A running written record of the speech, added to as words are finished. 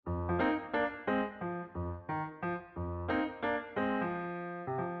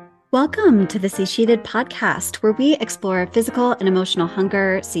Welcome to the Satiated podcast, where we explore physical and emotional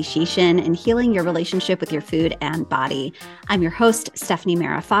hunger, satiation, and healing your relationship with your food and body. I'm your host, Stephanie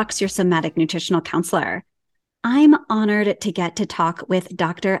Mara Fox, your somatic nutritional counselor. I'm honored to get to talk with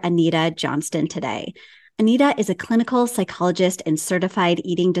Dr. Anita Johnston today. Anita is a clinical psychologist and certified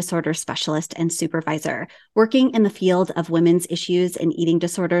eating disorder specialist and supervisor, working in the field of women's issues and eating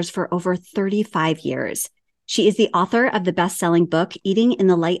disorders for over 35 years. She is the author of the best-selling book, Eating in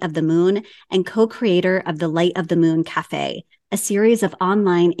the Light of the Moon, and co-creator of the Light of the Moon Cafe, a series of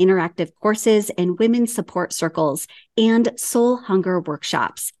online interactive courses and women's support circles and soul hunger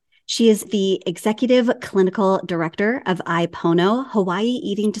workshops. She is the executive clinical director of iPono, Hawaii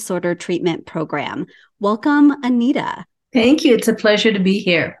Eating Disorder Treatment Program. Welcome, Anita. Thank you. It's a pleasure to be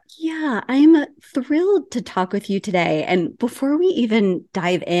here. Yeah, I'm thrilled to talk with you today. And before we even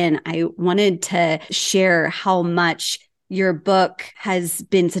dive in, I wanted to share how much your book has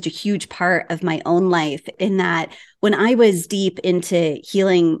been such a huge part of my own life, in that when I was deep into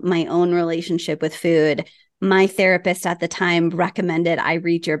healing my own relationship with food, my therapist at the time recommended I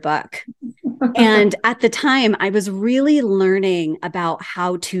read your book. And at the time, I was really learning about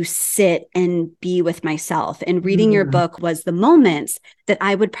how to sit and be with myself. And reading your book was the moments that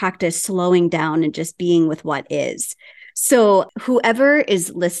I would practice slowing down and just being with what is. So whoever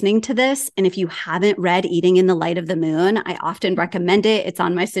is listening to this, and if you haven't read Eating in the Light of the Moon, I often recommend it. It's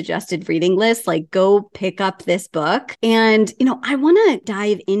on my suggested reading list. Like, go pick up this book. And, I want to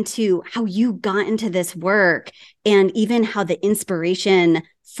dive into how you got into this work and even how the inspiration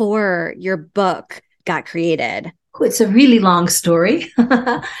for your book got created. It's a really long story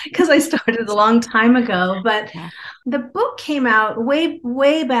because I started a long time ago, but the book came out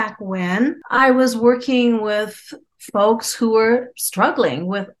way back when I was working with folks who were struggling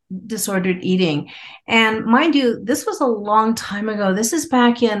with disordered eating. And mind you, this was a long time ago. This is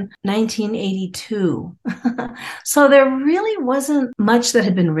back in 1982. So there really wasn't much that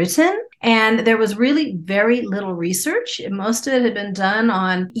had been written. And there was really very little research. Most of it had been done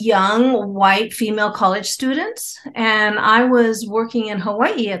on young white female college students. And I was working in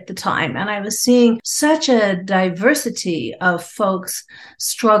Hawaii at the time, and I was seeing such a diversity of folks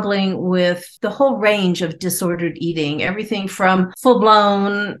struggling with the whole range of disordered eating, everything from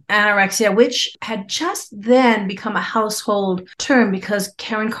full-blown anorexia, which had just then become a household term because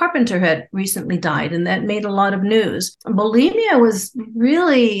Karen Carpenter had recently died, and that made a lot of news. Bulimia was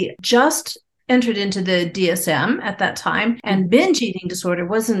really just entered into the DSM at that time, and binge eating disorder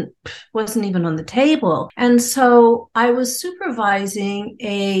wasn't even on the table. And so I was supervising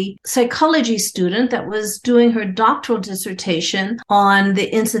a psychology student that was doing her doctoral dissertation on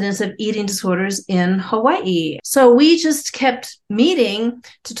the incidence of eating disorders in Hawaii. So we just kept meeting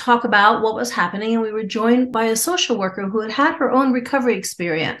to talk about what was happening, and we were joined by a social worker who had her own recovery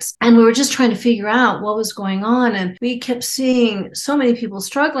experience. And we were just trying to figure out what was going on, and we kept seeing so many people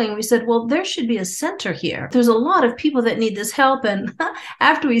struggling. We said, well, there should be a center here. There's a lot of people that need this help. And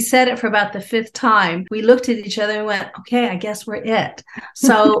after we said it for about the fifth time, we looked at each other and went, okay, I guess we're it.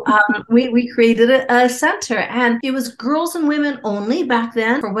 So we created a center, and it was girls and women only back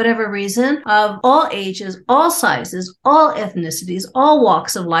then, for whatever reason, of all ages, all sizes, all ethnicities, all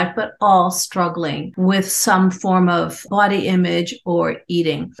walks of life, but all struggling with some form of body image or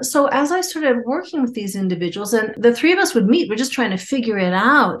eating. So as I started working with these individuals, and the three of us would meet, we're just trying to figure it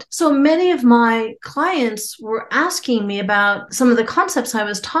out. So many of my clients were asking me about some of the concepts I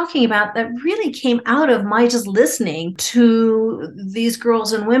was talking about that really came out of my just listening to these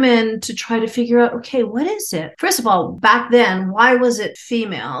girls and women to try to figure out, okay, what is it? First of all, back then, why was it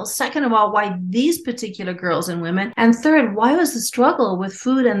females? Second of all, why these particular girls and women? And third, why was the struggle with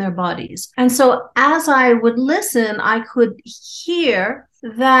food and their bodies? And so as I would listen, I could hear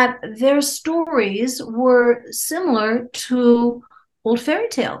that their stories were similar to old fairy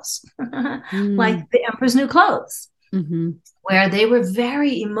tales, like The Emperor's New Clothes, where they were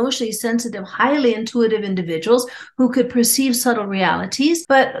very emotionally sensitive, highly intuitive individuals who could perceive subtle realities,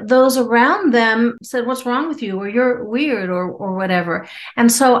 but those around them said, what's wrong with you? Or you're weird or whatever. And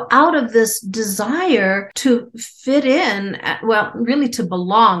so out of this desire to fit in, well, really to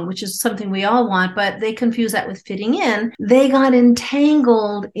belong, which is something we all want, but they confuse that with fitting in, they got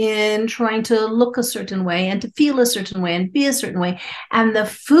entangled in trying to look a certain way and to feel a certain way and be a certain way. And the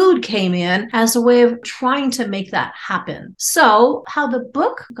food came in as a way of trying to make that happen. So how the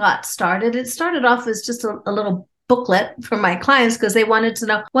book got started, it started off as just a little booklet for my clients because they wanted to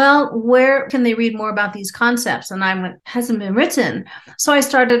know, well, where can they read more about these concepts? And I went, hasn't been written. So I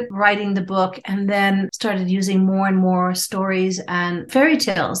started writing the book and then started using more and more stories and fairy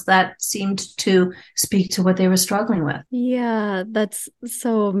tales that seemed to speak to what they were struggling with. Yeah, that's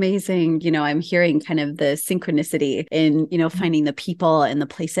so amazing. I'm hearing kind of the synchronicity in, finding the people and the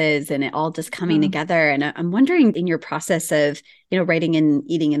places and it all just coming together. And I'm wondering, in your process of, writing and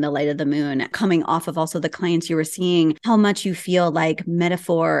eating in the light of the moon, coming off of also the clients you were seeing, how much you feel like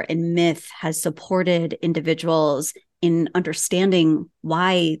metaphor and myth has supported individuals in understanding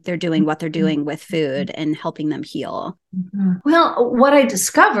why they're doing what they're doing with food and helping them heal. Well, what I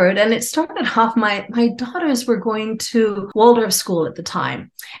discovered, and it started off, my daughters were going to Waldorf school at the time,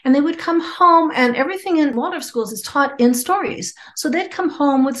 and they would come home, and everything in Waldorf schools is taught in stories. So they'd come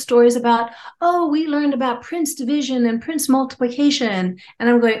home with stories about, oh, we learned about Prince division and Prince multiplication. And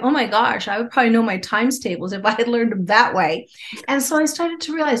I'm going, oh my gosh, I would probably know my times tables if I had learned them that way. And so I started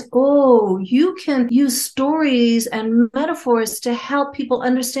to realize, oh, you can use stories and metaphors to help people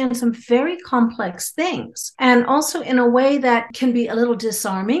understand some very complex things. And also in a way that can be a little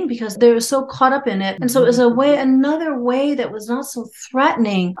disarming because they're so caught up in it. And so it was another way that was not so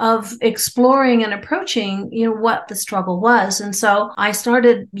threatening of exploring and approaching, what the struggle was. And so I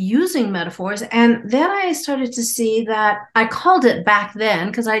started using metaphors. And then I started to see that I called it back then,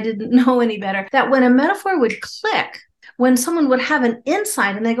 because I didn't know any better, that when a metaphor would click, when someone would have an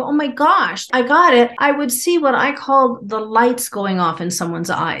insight and they go, oh my gosh, I got it, I would see what I called the lights going off in someone's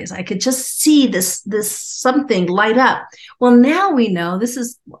eyes. I could just see this something light up. Well, now we know, this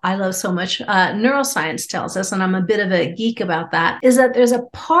is, I love so much, neuroscience tells us, and I'm a bit of a geek about that, is that there's a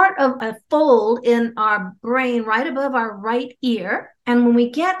part of a fold in our brain right above our right ear. And when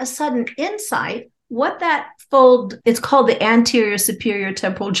we get a sudden insight, what that fold, it's called the anterior superior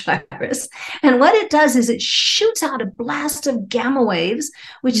temporal gyrus. And what it does is it shoots out a blast of gamma waves,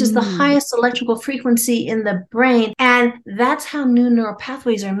 which is the highest electrical frequency in the brain. And that's how new neural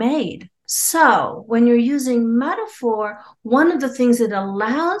pathways are made. So when you're using metaphor, one of the things it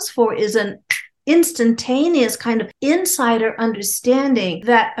allows for is an instantaneous kind of insider understanding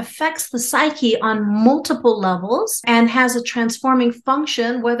that affects the psyche on multiple levels and has a transforming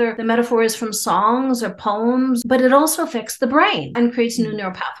function, whether the metaphor is from songs or poems, but it also affects the brain and creates new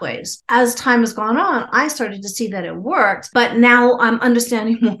neural pathways. As time has gone on, I started to see that it worked, but now I'm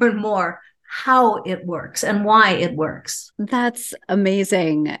understanding more and more how it works and why it works. That's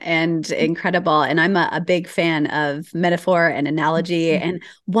amazing and incredible. And I'm a big fan of metaphor and analogy. And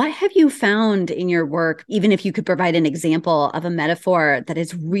what have you found in your work, even if you could provide an example of a metaphor that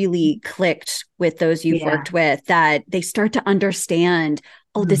has really clicked with those you've worked with, that they start to understand,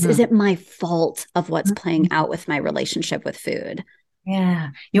 oh, this isn't my fault of what's playing out with my relationship with food? Yeah.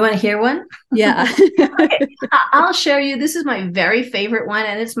 You want to hear one? Yeah. Okay. I'll share you. This is my very favorite one.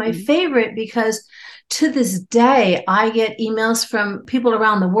 And it's my favorite because to this day, I get emails from people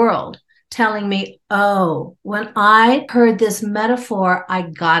around the world telling me, oh, when I heard this metaphor, I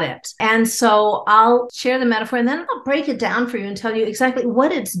got it. And so I'll share the metaphor and then I'll break it down for you and tell you exactly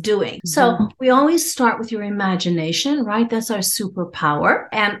what it's doing. So we always start with your imagination, right? That's our superpower.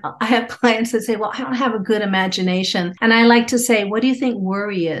 And I have clients that say, well, I don't have a good imagination. And I like to say, what do you think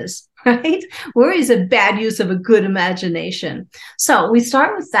worry is? Right? Worry is a bad use of a good imagination. So we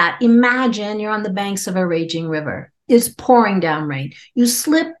start with that. Imagine you're on the banks of a raging river. It's pouring down rain. You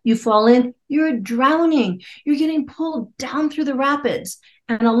slip, you fall in, you're drowning. You're getting pulled down through the rapids.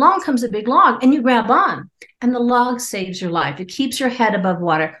 And along comes a big log and you grab on. And the log saves your life. It keeps your head above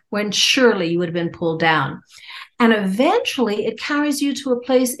water when surely you would have been pulled down. And eventually it carries you to a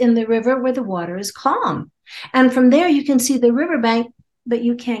place in the river where the water is calm. And from there you can see the riverbank, but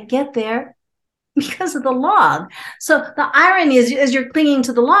you can't get there because of the log. So the irony is, as you're clinging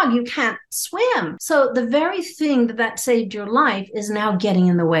to the log, you can't swim. So the very thing that saved your life is now getting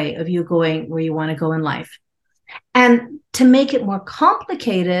in the way of you going where you want to go in life. And to make it more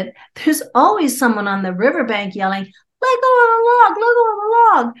complicated, there's always someone on the riverbank yelling, let go of the log, let go of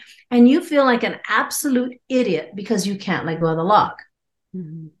the log. And you feel like an absolute idiot because you can't let go of the log.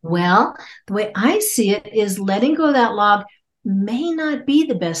 Well, the way I see it is letting go of that log may not be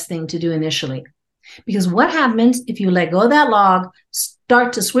the best thing to do initially. Because what happens if you let go of that log,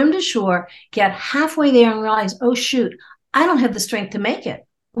 start to swim to shore, get halfway there and realize, oh, shoot, I don't have the strength to make it.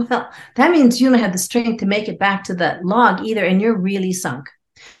 Well, that means you don't have the strength to make it back to the log either, and you're really sunk.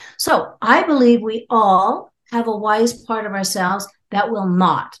 So I believe we all have a wise part of ourselves that will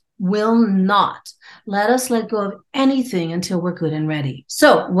not let us let go of anything until we're good and ready.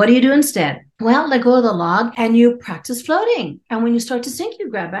 So what do you do instead? Well, let go of the log and you practice floating. And when you start to sink, you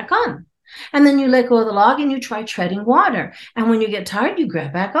grab back on. And then you let go of the log and you try treading water. And when you get tired, you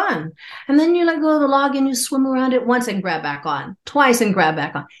grab back on. And then you let go of the log and you swim around it once and grab back on, twice and grab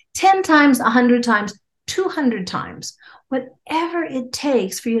back on, 10 times, 100 times, 200 times, whatever it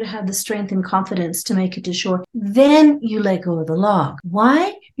takes for you to have the strength and confidence to make it to shore. Then you let go of the log.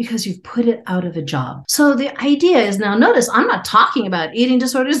 Why? Because you've put it out of a job. So the idea is, now notice, I'm not talking about eating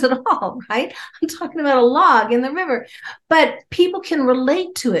disorders at all, right? I'm talking about a log in the river. But people can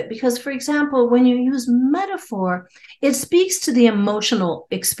relate to it because, for example, when you use metaphor, it speaks to the emotional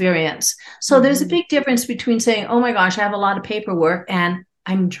experience. So there's a big difference between saying, oh my gosh, I have a lot of paperwork, and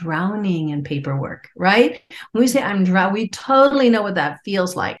I'm drowning in paperwork, right? When we say I'm drowning, we totally know what that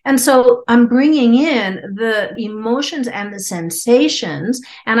feels like. And so I'm bringing in the emotions and the sensations,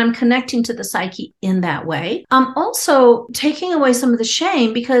 and I'm connecting to the psyche in that way. I'm also taking away some of the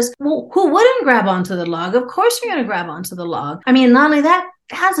shame because, well, who wouldn't grab onto the log? Of course you're going to grab onto the log. I mean, not only that,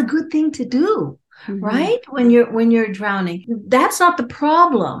 that's a good thing to do. Right? When you're drowning, that's not the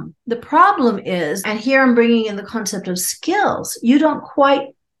problem. The problem is, and here I'm bringing in the concept of skills. You don't quite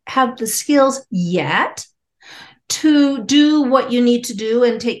have the skills yet to do what you need to do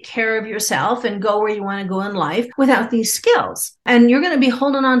and take care of yourself and go where you want to go in life without these skills. And you're going to be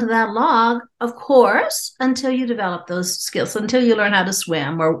holding on to that log, of course, until you develop those skills, until you learn how to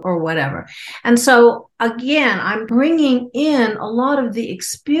swim or whatever. And so again, I'm bringing in a lot of the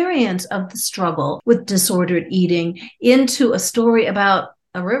experience of the struggle with disordered eating into a story about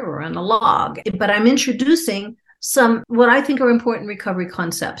a river and a log. But I'm introducing some what I think are important recovery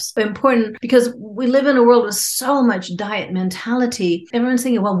concepts. Important because we live in a world with so much diet mentality. Everyone's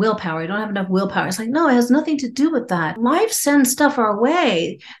thinking, well, willpower, I don't have enough willpower. It's like, no, it has nothing to do with that. Life sends stuff our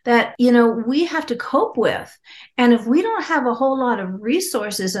way that, we have to cope with. And if we don't have a whole lot of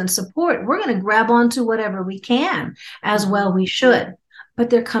resources and support, we're going to grab onto whatever we can, as well we should. But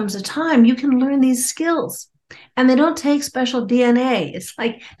there comes a time you can learn these skills. And they don't take special DNA. It's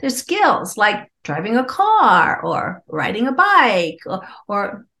like there's skills like driving a car or riding a bike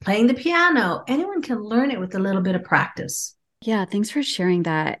or playing the piano. Anyone can learn it with a little bit of practice. Yeah, thanks for sharing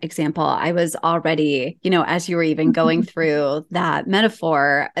that example. I was already, as you were even going through that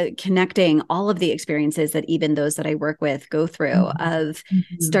metaphor, connecting all of the experiences that even those that I work with go through of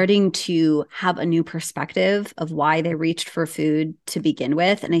starting to have a new perspective of why they reached for food to begin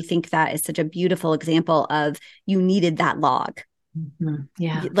with. And I think that is such a beautiful example of you needed that log.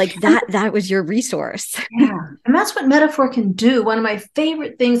 Yeah. Like that was your resource. Yeah. And that's what metaphor can do. One of my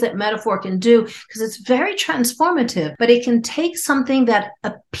favorite things that metaphor can do, because it's very transformative, but it can take something that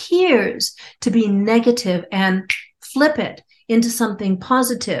appears to be negative and flip it into something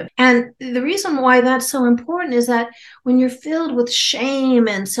positive. And the reason why that's so important is that when you're filled with shame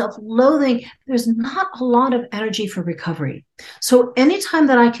and self-loathing, there's not a lot of energy for recovery. So anytime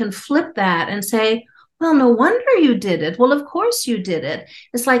that I can flip that and say, well, no wonder you did it. Well, of course you did it.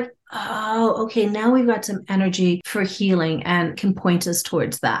 It's like, oh, okay, now we've got some energy for healing and can point us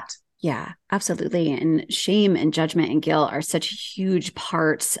towards that. Yeah, absolutely. And shame and judgment and guilt are such huge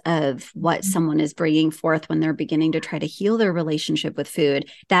parts of what someone is bringing forth when they're beginning to try to heal their relationship with food.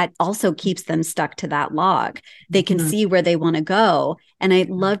 That also keeps them stuck to that log. They can see where they want to go. And I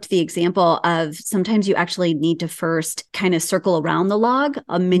loved the example of sometimes you actually need to first kind of circle around the log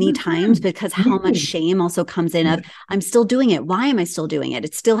many times because how much shame also comes in of, I'm still doing it. Why am I still doing it?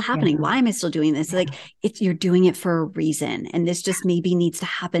 It's still happening. Why am I still doing this? Like you're doing it for a reason. And this just maybe needs to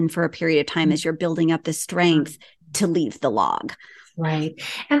happen for a period of time as you're building up the strength to leave the log. Right.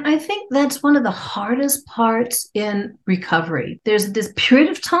 And I think that's one of the hardest parts in recovery. There's this period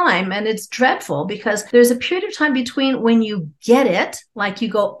of time, and it's dreadful because there's a period of time between when you get it, like you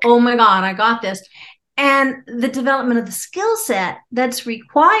go, oh my God, I got this, and the development of the skill set that's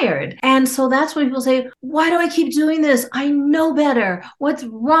required. And so that's when people say, why do I keep doing this? I know better. What's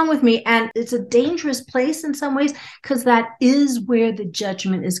wrong with me? And it's a dangerous place in some ways because that is where the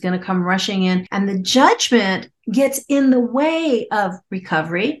judgment is going to come rushing in. And the judgment gets in the way of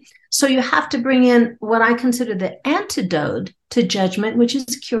recovery. So you have to bring in what I consider the antidote to judgment, which is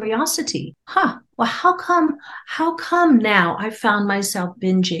curiosity. Well, how come now I found myself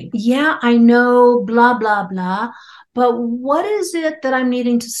binging? Yeah, I know, blah, blah, blah. But what is it that I'm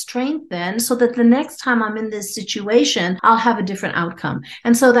needing to strengthen so that the next time I'm in this situation, I'll have a different outcome?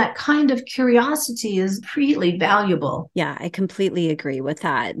 And so that kind of curiosity is really valuable. Yeah, I completely agree with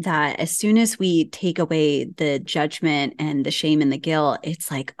that. That as soon as we take away the judgment and the shame and the guilt,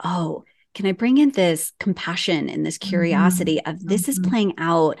 it's like, oh, can I bring in this compassion and this curiosity of this is playing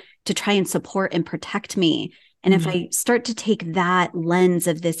out to try and support and protect me? And if I start to take that lens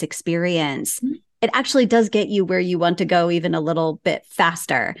of this experience, it actually does get you where you want to go even a little bit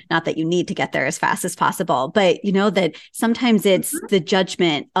faster. Not that you need to get there as fast as possible, but you know that sometimes it's the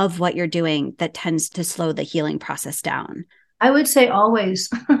judgment of what you're doing that tends to slow the healing process down. I would say always.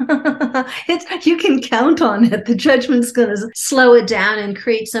 You can count on it. The judgment's going to slow it down and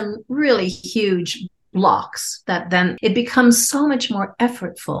create some really huge blocks that then it becomes so much more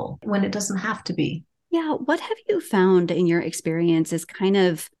effortful when it doesn't have to be. Yeah. What have you found in your experience as kind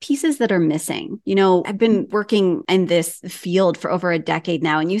of pieces that are missing? You know, I've been working in this field for over a decade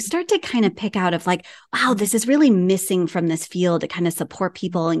now, and you start to kind of pick out of like, wow, this is really missing from this field to kind of support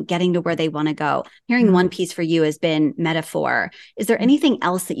people and getting to where they want to go. Hearing one piece for you has been metaphor. Is there anything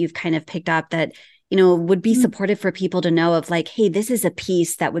else that you've kind of picked up that, you know, would be supportive for people to know of like, hey, this is a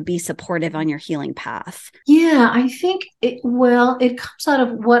piece that would be supportive on your healing path? Yeah, I think it comes out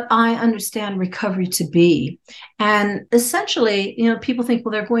of what I understand recovery to be. And essentially, you know, people think,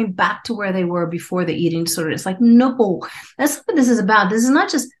 well, they're going back to where they were before the eating disorder. It's like, no, that's not what this is about. This is not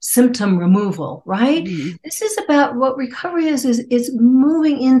just symptom removal, right? Mm-hmm. This is about what recovery is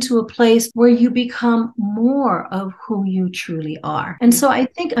moving into a place where you become more of who you truly are. And so I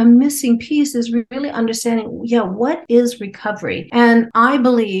think a missing piece is really understanding, what is recovery? And I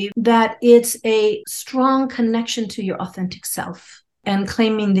believe that it's a strong connection to your authentic self and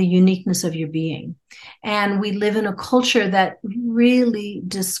claiming the uniqueness of your being. And we live in a culture that really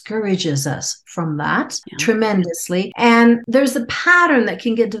discourages us from that tremendously. And there's a pattern that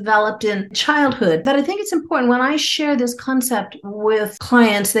can get developed in childhood that I think it's important. When I share this concept with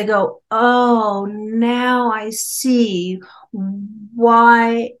clients, they go, oh, now I see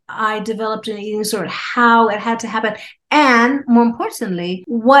why I developed an eating disorder, how it had to happen, and more importantly,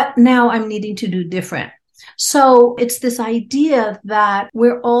 what now I'm needing to do different. So it's this idea that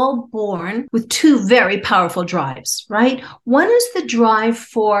we're all born with two very powerful drives, right? One is the drive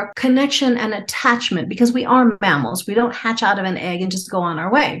for connection and attachment, because we are mammals. We don't hatch out of an egg and just go on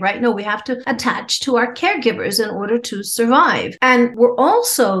our way, right? No, we have to attach to our caregivers in order to survive. And we're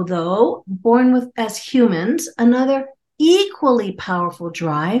also, though, born with, as humans, another equally powerful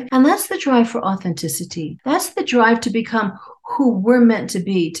drive, and that's the drive for authenticity. That's the drive to become who we're meant to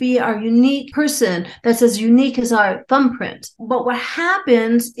be our unique person that's as unique as our thumbprint. But what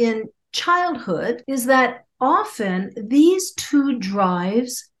happens in childhood is that often these two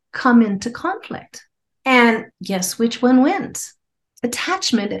drives come into conflict. And guess which one wins?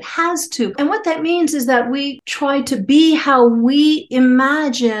 Attachment. It has to. And what that means is that we try to be how we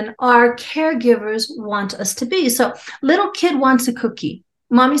imagine our caregivers want us to be. So little kid wants a cookie.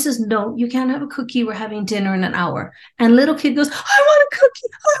 Mommy says, no, you can't have a cookie. We're having dinner in an hour. And little kid goes, I want a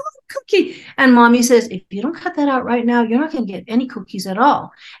cookie. I want a cookie. And mommy says, if you don't cut that out right now, you're not going to get any cookies at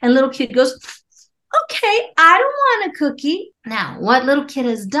all. And little kid goes, okay, I don't want a cookie. Now, what little kid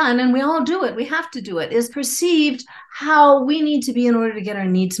has done, and we all do it, we have to do it, is perceived how we need to be in order to get our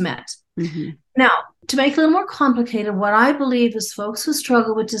needs met. Mm-hmm. Now, to make it a little more complicated, what I believe is folks who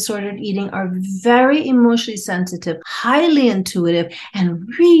struggle with disordered eating are very emotionally sensitive, highly intuitive, and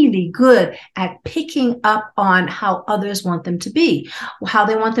really good at picking up on how others want them to be, how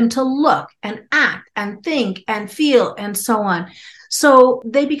they want them to look and act and think and feel and so on. So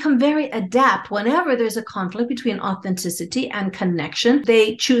they become very adept whenever there's a conflict between authenticity and connection.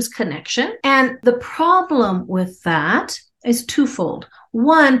 They choose connection. And the problem with that is twofold.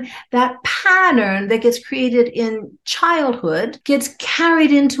 One, that pattern that gets created in childhood gets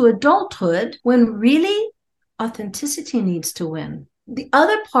carried into adulthood when really authenticity needs to win. The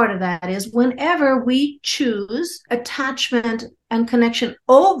other part of that is whenever we choose attachment and connection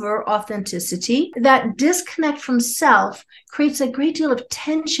over authenticity, that disconnect from self creates a great deal of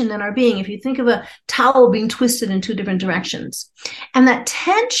tension in our being. If you think of a towel being twisted in two different directions, and that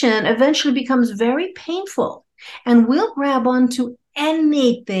tension eventually becomes very painful, and we'll grab onto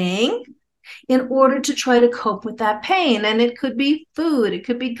anything in order to try to cope with that pain. And it could be food, it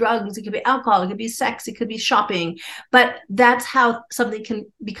could be drugs, it could be alcohol, it could be sex, it could be shopping. But that's how something can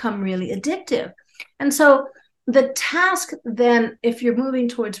become really addictive. And so the task then, if you're moving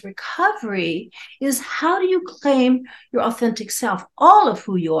towards recovery, is how do you claim your authentic self, all of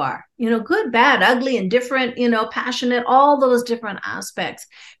who you are, good, bad, ugly, indifferent, passionate, all those different aspects,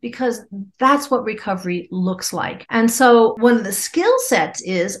 because that's what recovery looks like. And so one of the skill sets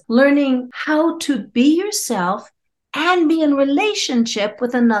is learning how to be yourself and be in relationship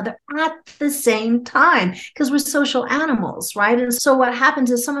with another at the same time, because we're social animals, right? And so what happens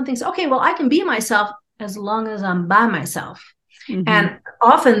is someone thinks, okay, well, I can be myself as long as I'm by myself. Mm-hmm. And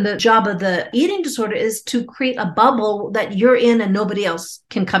often the job of the eating disorder is to create a bubble that you're in and nobody else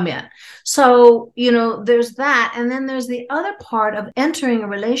can come in. So, there's that. And then there's the other part of entering a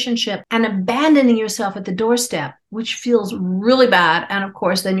relationship and abandoning yourself at the doorstep, which feels really bad. And of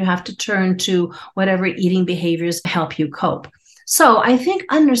course, then you have to turn to whatever eating behaviors help you cope. So I think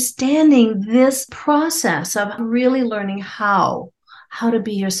understanding this process of really learning how to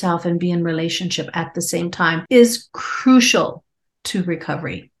be yourself and be in relationship at the same time is crucial to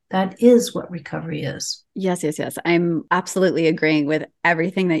recovery. That is what recovery is. Yes, yes, yes. I'm absolutely agreeing with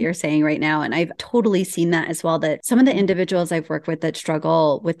everything that you're saying right now. And I've totally seen that as well, that some of the individuals I've worked with that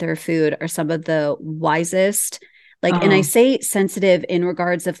struggle with their food are some of the wisest. And I say sensitive in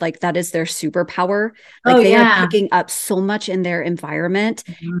regards of that is their superpower. They are picking up so much in their environment,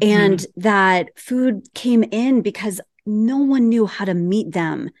 and that food came in because no one knew how to meet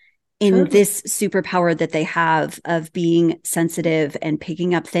them in this superpower that they have of being sensitive and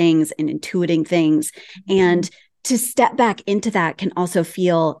picking up things and intuiting things. And to step back into that can also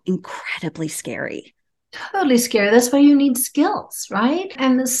feel incredibly scary. Totally scary. That's why you need skills, right?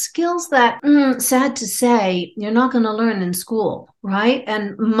 And the skills that, sad to say, you're not going to learn in school, right?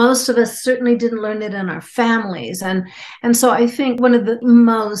 And most of us certainly didn't learn it in our families. And so I think one of the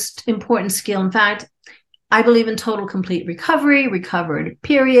most important skill, in fact, I believe in total complete recovery, recovered,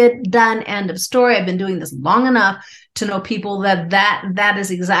 period, done, end of story. I've been doing this long enough to know people that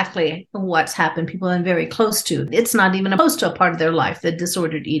is exactly what's happened. People I'm very close to. It's not even close to a part of their life, the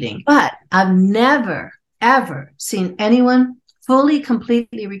disordered eating. But I've never, ever seen anyone fully,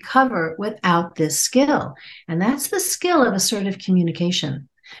 completely recover without this skill. And that's the skill of assertive communication.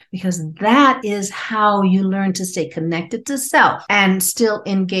 Because that is how you learn to stay connected to self and still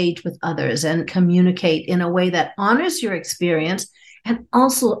engage with others and communicate in a way that honors your experience and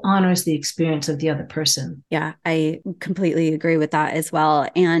also honors the experience of the other person. Yeah, I completely agree with that as well.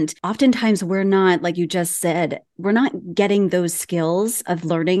 And oftentimes we're not, like you just said, we're not getting those skills of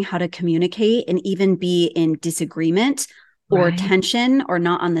learning how to communicate and even be in disagreement or tension or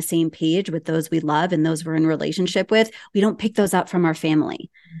not on the same page with those we love and those we're in relationship with. We don't pick those up from our family.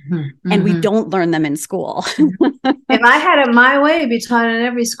 And we don't learn them in school. If I had it my way, it'd be taught in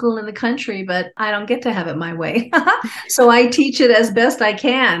every school in the country, but I don't get to have it my way. So I teach it as best I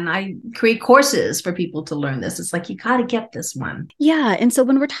can. I create courses for people to learn this. It's like, you got to get this one. Yeah. And so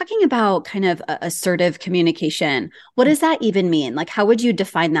when we're talking about kind of assertive communication, what does that even mean? How would you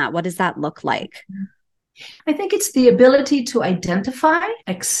define that? What does that look like? I think it's the ability to identify,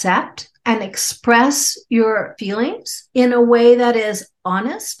 accept, and express your feelings in a way that is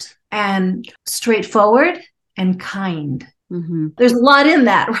honest and straightforward and kind. There's a lot in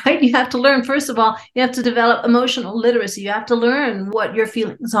that, right? You have to learn, first of all, you have to develop emotional literacy. You have to learn what your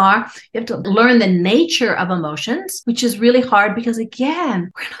feelings are. You have to learn the nature of emotions, which is really hard because,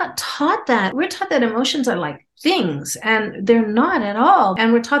 again, we're not taught that. We're taught that emotions are like things, and they're not at all.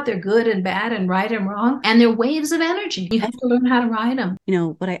 And we're taught they're good and bad and right and wrong, and they're waves of energy. You have to learn how to ride them.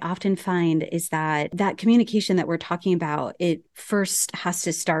 What I often find is that communication that we're talking about, it first has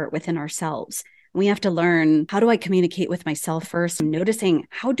to start within ourselves. We have to learn, how do I communicate with myself first? And noticing,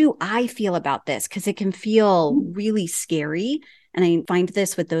 how do I feel about this? Because it can feel really scary. And I find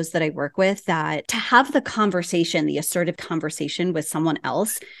this with those that I work with, that to have the conversation, the assertive conversation with someone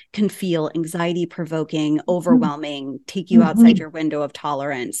else can feel anxiety provoking, overwhelming, take you outside your window of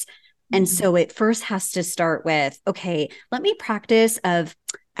tolerance. And so it first has to start with, okay, let me practice of,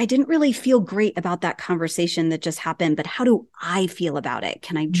 I didn't really feel great about that conversation that just happened, but how do I feel about it?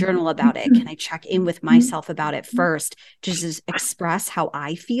 Can I journal about it? Can I check in with myself about it first? Just express how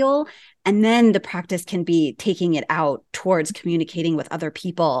I feel. And then the practice can be taking it out towards communicating with other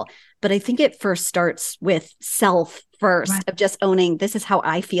people. But I think it first starts with self first, of just owning, this is how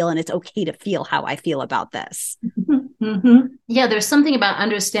I feel, and it's okay to feel how I feel about this. Yeah, there's something about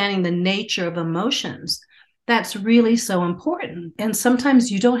understanding the nature of emotions that's really so important. And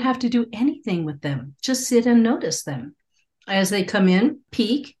sometimes you don't have to do anything with them. Just sit and notice them as they come in,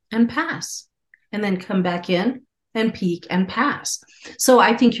 peak and pass, and then come back in and peak and pass. So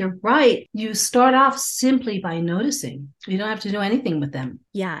I think you're right. You start off simply by noticing. You don't have to do anything with them.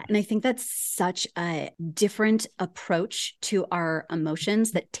 Yeah. And I think that's such a different approach to our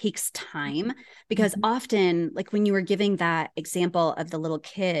emotions that takes time, because often, like when you were giving that example of the little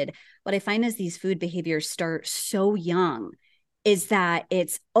kid, what I find is these food behaviors start so young, is that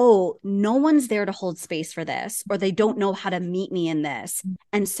it's, oh, no one's there to hold space for this, or they don't know how to meet me in this.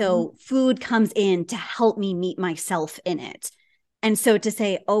 And so food comes in to help me meet myself in it. And so to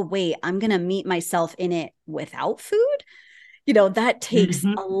say, oh, wait, I'm going to meet myself in it without food, that takes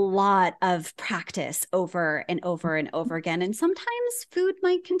Mhm. a lot of practice over and over and over again. And sometimes food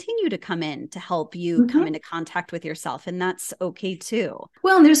might continue to come in to help you come Mhm. into contact with yourself. And that's okay too.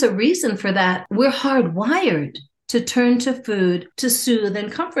 Well, and there's a reason for that. We're hardwired to turn to food to soothe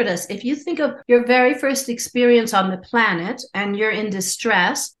and comfort us. If you think of your very first experience on the planet and you're in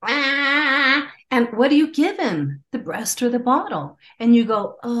distress, and what are you given? The breast or the bottle? And you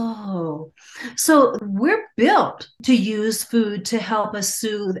go, oh. So we're built to use food to help us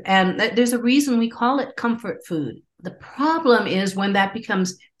soothe. And there's a reason we call it comfort food. The problem is when that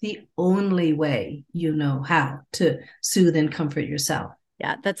becomes the only way you know how to soothe and comfort yourself.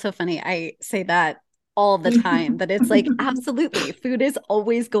 Yeah, that's so funny. I say that all the time, but it's like, absolutely, food is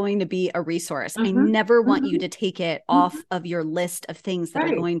always going to be a resource. I Mm-hmm. never want you Mm-hmm. to take it Mm-hmm. off of your list of things that are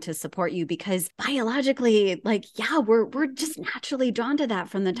Right. going to support you, because biologically, like, yeah, we're just naturally drawn to that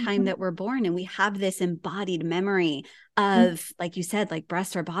from the time Mm-hmm. that we're born. And we have this embodied memory Mm-hmm. of, like you said, like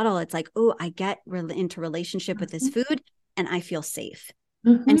breast or bottle. It's like, oh, I get into relationship with this food and I feel safe.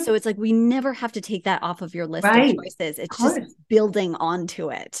 And Mm-hmm. so it's like, we never have to take that off of your list of Right. choices. Of It's just course. building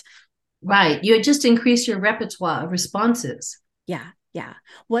onto it. Right. You just increase your repertoire of responses. Yeah. Yeah.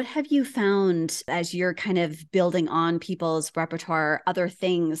 What have you found as you're kind of building on people's repertoire, other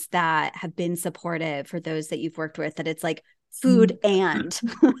things that have been supportive for those that you've worked with, that it's like food and?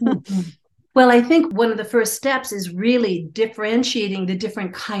 Mm-hmm. Well, I think one of the first steps is really differentiating the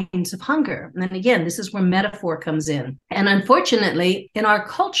different kinds of hunger. And again, this is where metaphor comes in. And unfortunately, in our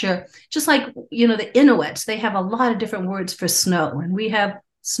culture, just like, the Inuits, they have a lot of different words for snow. And we have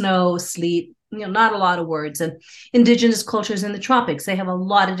snow, sleet, not a lot of words. And indigenous cultures in the tropics, they have a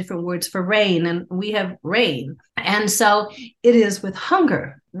lot of different words for rain, and we have rain. And so it is with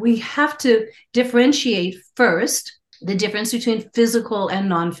hunger. We have to differentiate first the difference between physical and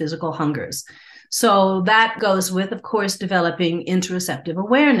non-physical hungers. So that goes with, of course, developing interoceptive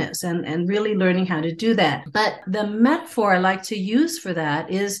awareness and really learning how to do that. But the metaphor I like to use for that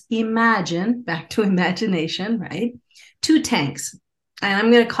is imagine, back to imagination, right? Two tanks. And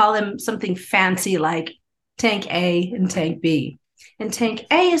I'm going to call them something fancy like tank A and tank B. And tank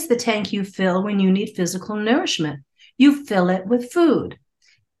A is the tank you fill when you need physical nourishment. You fill it with food.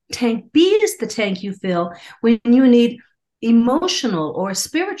 Tank B is the tank you fill when you need emotional or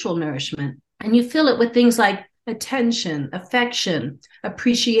spiritual nourishment. And you fill it with things like attention, affection,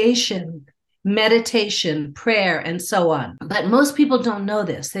 appreciation, meditation, prayer, and so on. But most people don't know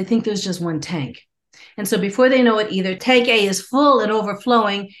this. They think there's just one tank. And so before they know it, either tank A is full and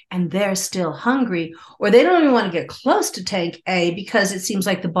overflowing and they're still hungry, or they don't even want to get close to tank A because it seems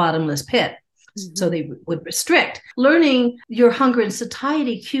like the bottomless pit. So they would restrict. Learning your hunger and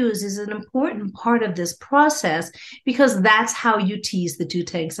satiety cues is an important part of this process because that's how you tease the two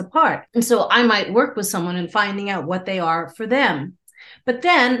tanks apart. And so I might work with someone and finding out what they are for them. But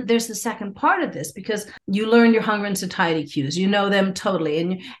then there's the second part of this, because you learn your hunger and satiety cues. You know them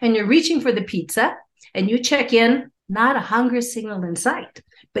totally. And you're reaching for the pizza and you check in, not a hunger signal in sight,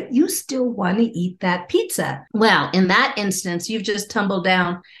 but you still want to eat that pizza. Well, in that instance, you've just tumbled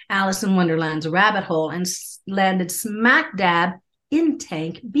down Alice in Wonderland's rabbit hole and landed smack dab in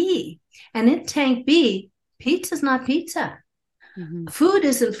tank B. And in tank B, pizza's not pizza. Mm-hmm. Food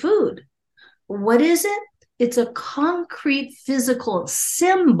isn't food. What is it? It's a concrete physical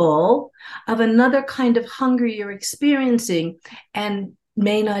symbol of another kind of hunger you're experiencing and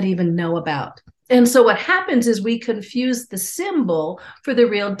may not even know about. And so what happens is we confuse the symbol for the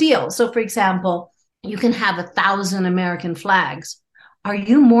real deal. So, for example, you can have 1,000 American flags. Are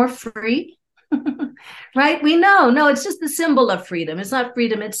you more free? Right? We know, no, it's just the symbol of freedom. It's not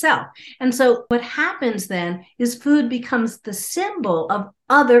freedom itself. And so what happens then is food becomes the symbol of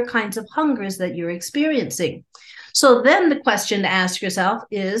other kinds of hungers that you're experiencing. So then the question to ask yourself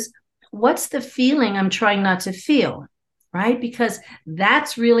is, what's the feeling I'm trying not to feel? Right? Because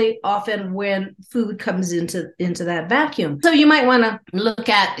that's really often when food comes into that vacuum. So you might want to look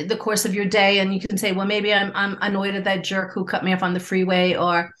at the course of your day and you can say, well, maybe I'm annoyed at that jerk who cut me off on the freeway,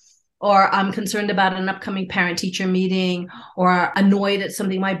 or I'm concerned about an upcoming parent-teacher meeting, or annoyed at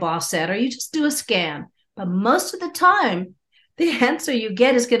something my boss said, or you just do a scan. But most of the time, the answer you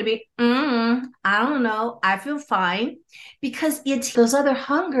get is going to be, I don't know, I feel fine. Because it's those other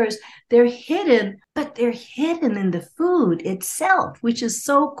hungers, they're hidden, but they're hidden in the food itself, which is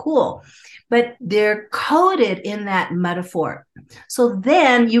so cool. But they're coded in that metaphor. So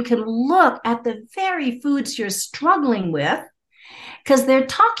then you can look at the very foods you're struggling with, because they're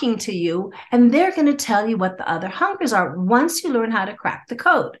talking to you and they're going to tell you what the other hungers are once you learn how to crack the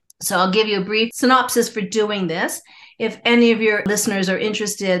code. So I'll give you a brief synopsis for doing this. If any of your listeners are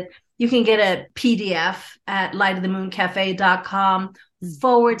interested, You can get a PDF at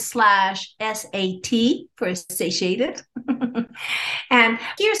lightofthemooncafe.com/SAT for satiated. And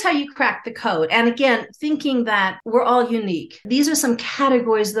here's how you crack the code. And again, thinking that we're all unique. These are some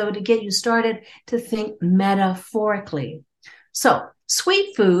categories, though, to get you started to think metaphorically. So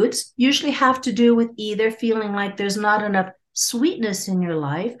sweet foods usually have to do with either feeling like there's not enough sweetness in your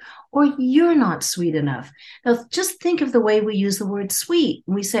life or you're not sweet enough. Now, just think of the way we use the word sweet.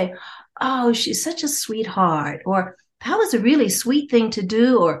 We say, oh, she's such a sweetheart, or that was a really sweet thing to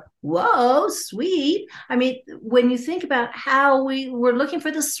do, or whoa, sweet. I mean, when you think about how we were looking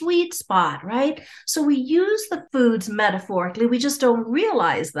for the sweet spot, right? So we use the foods metaphorically. We just don't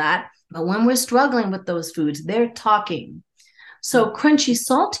realize that. But when we're struggling with those foods, they're talking. So crunchy,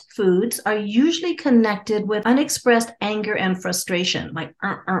 salty foods are usually connected with unexpressed anger and frustration, like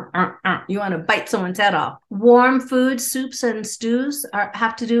you want to bite someone's head off. Warm foods, soups and stews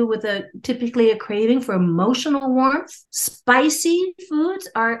have to do with typically a craving for emotional warmth. Spicy foods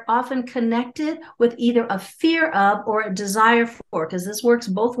are often connected with either a fear of or a desire for, because this works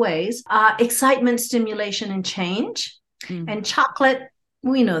both ways, excitement, stimulation, and change. And chocolate,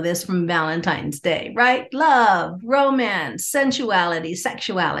 we know this from Valentine's Day, right? Love, romance, sensuality,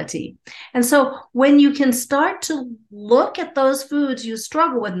 sexuality. And so when you can start to look at those foods you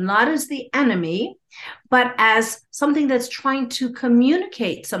struggle with, not as the enemy, but as something that's trying to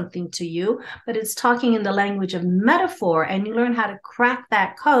communicate something to you, but it's talking in the language of metaphor, and you learn how to crack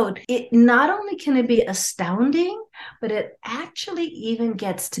that code, it not only can it be astounding, but it actually even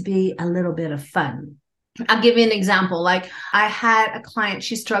gets to be a little bit of fun. I'll give you an example. Like I had a client,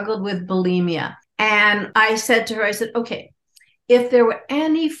 she struggled with bulimia. And I said to her, I said, okay, if there were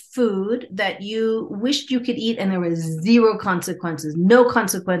any food that you wished you could eat and there was zero consequences, no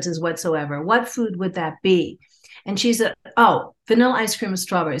consequences whatsoever, what food would that be? And she said, oh, vanilla ice cream with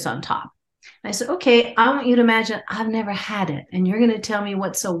strawberries on top. And I said, okay, I want you to imagine I've never had it. And you're going to tell me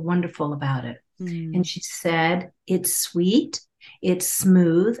what's so wonderful about it. And she said, it's sweet, it's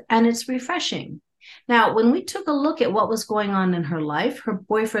smooth, and it's refreshing. Now, when we took a look at what was going on in her life, her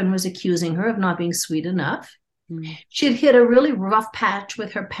boyfriend was accusing her of not being sweet enough. She had hit a really rough patch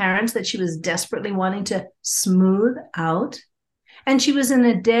with her parents that she was desperately wanting to smooth out. And she was in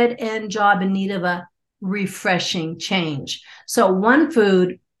a dead-end job in need of a refreshing change. So one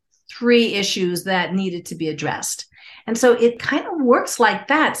food, 3 issues that needed to be addressed. And so it kind of works like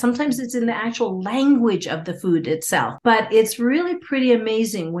that. Sometimes it's in the actual language of the food itself, but it's really pretty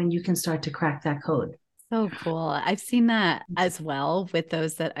amazing when you can start to crack that code. So cool. I've seen that as well with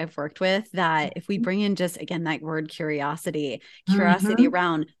those that I've worked with, that if we bring in just, again, that word curiosity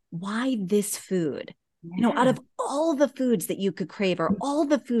around why this food, you know, out of all the foods that you could crave or all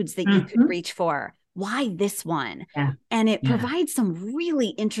the foods that you could reach for, why this one? And it provides some really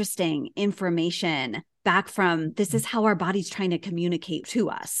interesting information back from, this is how our body's trying to communicate to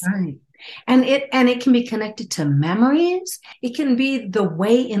us. Right. And it can be connected to memories. It can be the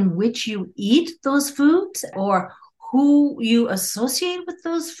way in which you eat those foods or who you associate with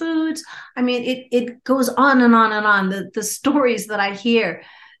those foods. I mean, it goes on and on and on. The stories that I hear,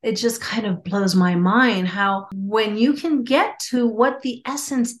 it just kind of blows my mind how when you can get to what the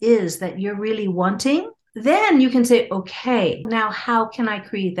essence is that you're really wanting, then you can say, okay, now how can I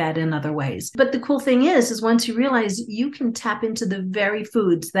create that in other ways? But the cool thing is once you realize you can tap into the very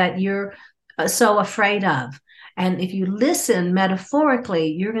foods that you're so afraid of. And if you listen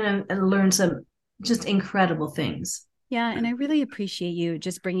metaphorically, you're going to learn some just incredible things. Yeah. And I really appreciate you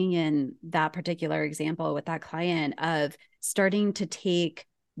just bringing in that particular example with that client of starting to take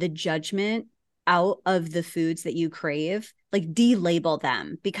the judgment out of the foods that you crave, like delabel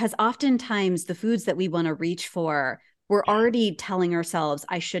them, because oftentimes the foods that we want to reach for, we're already telling ourselves,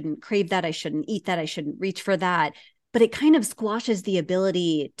 I shouldn't crave that, I shouldn't eat that, I shouldn't reach for that. But it kind of squashes the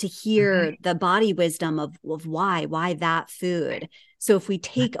ability to hear the body wisdom of why that food. So if we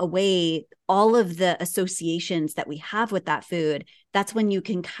take away all of the associations that we have with that food, that's when you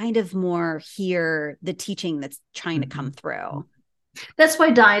can kind of more hear the teaching that's trying to come through. That's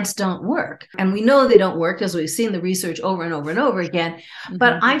why diets don't work. And we know they don't work because we've seen the research over and over and over again.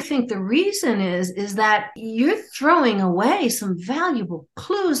 But I think the reason is that you're throwing away some valuable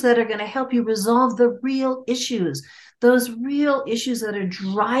clues that are going to help you resolve the real issues, those real issues that are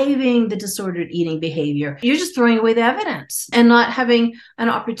driving the disordered eating behavior. You're just throwing away the evidence and not having an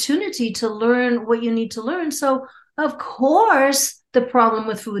opportunity to learn what you need to learn. So, of course, the problem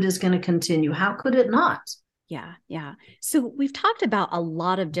with food is going to continue. How could it not? Yeah. Yeah. So we've talked about a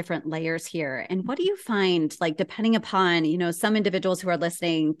lot of different layers here. And what do you find, like, depending upon, some individuals who are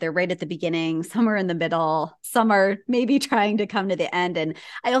listening, they're right at the beginning, some are in the middle, some are maybe trying to come to the end. And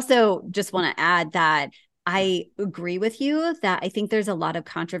I also just want to add that I agree with you that I think there's a lot of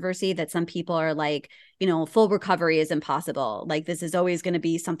controversy that some people are like, full recovery is impossible. Like, this is always going to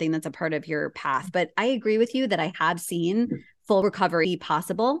be something that's a part of your path. But I agree with you that I have seen full recovery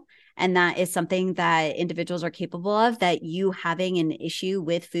possible. And that is something that individuals are capable of, that you having an issue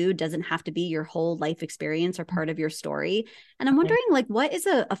with food doesn't have to be your whole life experience or part of your story. And I'm wondering, like, what is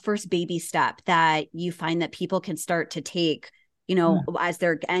a first baby step that you find that people can start to take, as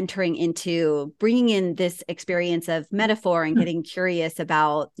they're entering into bringing in this experience of metaphor and getting curious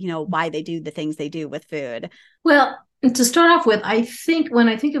about, why they do the things they do with food? Well, to start off with, I think when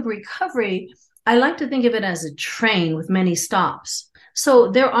I think of recovery, I like to think of it as a train with many stops.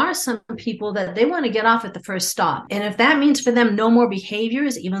 So there are some people that they want to get off at the first stop. And if that means for them no more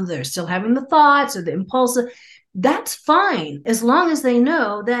behaviors, even though they're still having the thoughts or the impulsive, that's fine, as long as they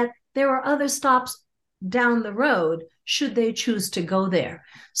know that there are other stops down the road should they choose to go there.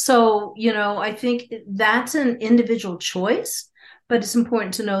 So, I think that's an individual choice, but it's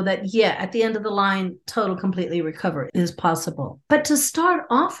important to know that, yeah, at the end of the line, total, completely recover is possible. But to start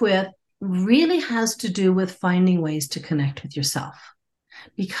off with really has to do with finding ways to connect with yourself.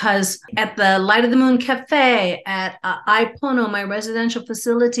 Because at the Light of the Moon Cafe, at Ipono, my residential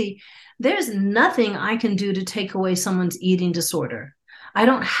facility, there's nothing I can do to take away someone's eating disorder. I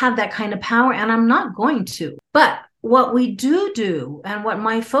don't have that kind of power, and I'm not going to. But what we do, and what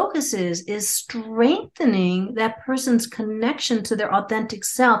my focus is strengthening that person's connection to their authentic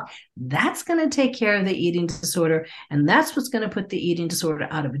self. That's going to take care of the eating disorder, and that's what's going to put the eating disorder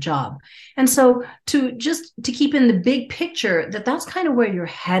out of a job. And so to keep in the big picture, that's kind of where you're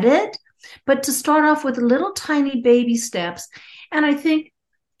headed, but to start off with little tiny baby steps. And I think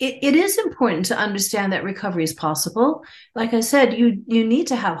it is important to understand that recovery is possible. Like I said, you need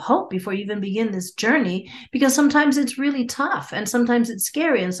to have hope before you even begin this journey, because sometimes it's really tough, and sometimes it's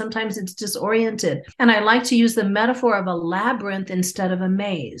scary, and sometimes it's disoriented. And I like to use the metaphor of a labyrinth instead of a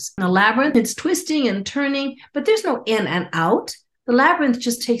maze. In a labyrinth, it's twisting and turning, but there's no in and out. The labyrinth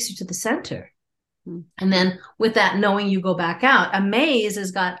just takes you to the center. And then with that knowing, you go back out. A maze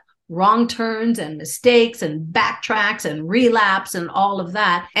has got wrong turns and mistakes and backtracks and relapse and all of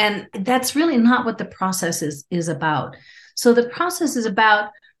that. And that's really not what the process is about. So the process is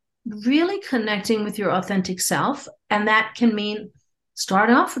about really connecting with your authentic self. And that can mean start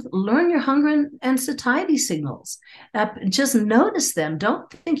off with learn your hunger and satiety signals. Just notice them. Don't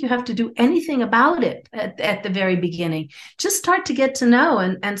think you have to do anything about it at the very beginning. Just start to get to know,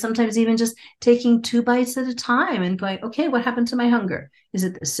 and sometimes even just taking 2 bites at a time and going, okay, what happened to my hunger? Is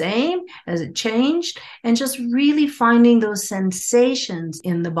it the same? Has it changed? And just really finding those sensations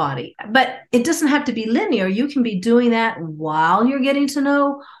in the body. But it doesn't have to be linear. You can be doing that while you're getting to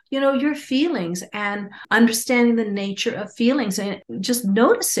know your feelings and understanding the nature of feelings, and just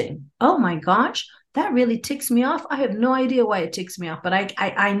noticing, oh my gosh, that really ticks me off. I have no idea why it ticks me off, but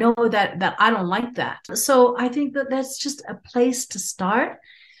I know that I don't like that. So I think that's just a place to start,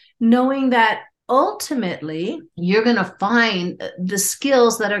 knowing that ultimately you're going to find the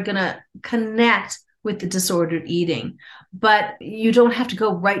skills that are going to connect with the disordered eating. But you don't have to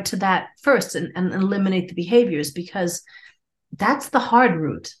go right to that first and eliminate the behaviors, because that's the hard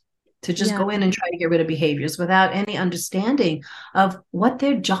route, to just go in and try to get rid of behaviors without any understanding of what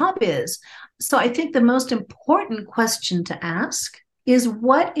their job is. So I think the most important question to ask is,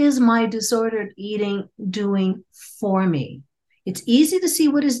 what is my disordered eating doing for me? It's easy to see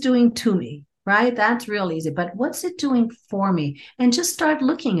what it's doing to me, right? That's real easy. But what's it doing for me? And just start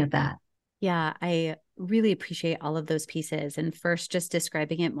looking at that. Yeah, I really appreciate all of those pieces. And first, just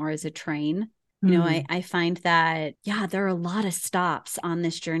describing it more as a train. I find that, there are a lot of stops on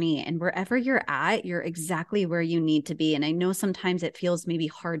this journey, and wherever you're at, you're exactly where you need to be. And I know sometimes it feels maybe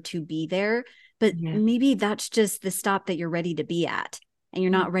hard to be there, but maybe that's just the stop that you're ready to be at. And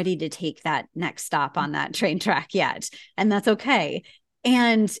you're not ready to take that next stop on that train track yet. And that's okay.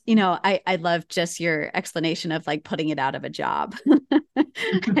 And, I love just your explanation of like putting it out of a job.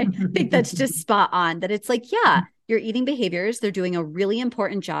 I think that's just spot on, that it's like, your eating behaviors, they're doing a really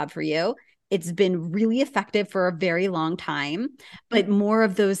important job for you. It's been really effective for a very long time, but more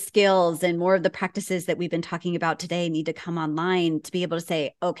of those skills and more of the practices that we've been talking about today need to come online to be able to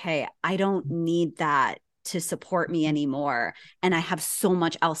say, okay, I don't need that to support me anymore. And I have so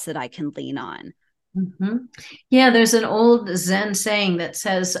much else that I can lean on. Mm-hmm. Yeah, there's an old Zen saying that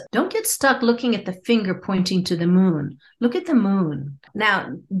says, don't get stuck looking at the finger pointing to the moon. Look at the moon.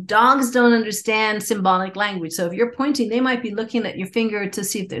 Now, dogs don't understand symbolic language. So if you're pointing, they might be looking at your finger to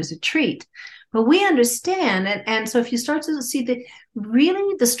see if there's a treat. But we understand. And so if you start to see that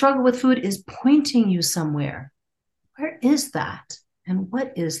really the struggle with food is pointing you somewhere, where is that? And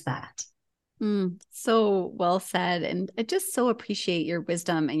what is that? So well said. And I just so appreciate your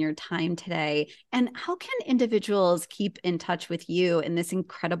wisdom and your time today. And how can individuals keep in touch with you in this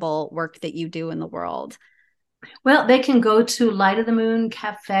incredible work that you do in the world? Well, they can go to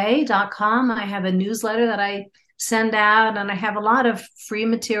lightofthemooncafe.com. I have a newsletter that I send out, and I have a lot of free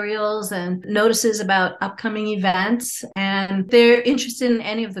materials and notices about upcoming events. And they're interested in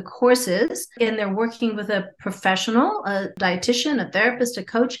any of the courses and they're working with a professional, a dietitian, a therapist, a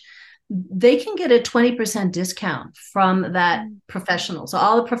coach. They can get a 20% discount from that professional. So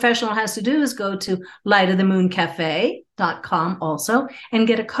all the professional has to do is go to lightofthemooncafe.com also and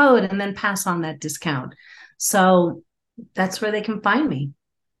get a code and then pass on that discount. So that's where they can find me.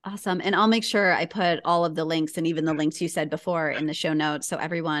 Awesome. And I'll make sure I put all of the links and even the links you said before in the show notes so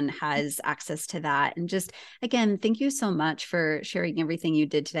everyone has access to that. And just, again, thank you so much for sharing everything you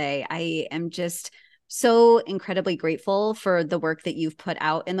did today. I am just so incredibly grateful for the work that you've put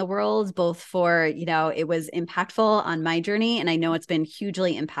out in the world, both for, it was impactful on my journey. And I know it's been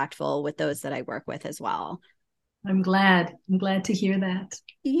hugely impactful with those that I work with as well. I'm glad to hear that.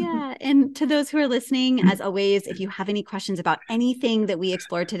 Yeah. And to those who are listening, as always, if you have any questions about anything that we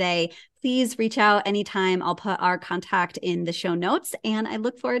explored today, please reach out anytime. I'll put our contact in the show notes, and I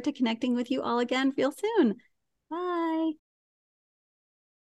look forward to connecting with you all again real soon. Bye.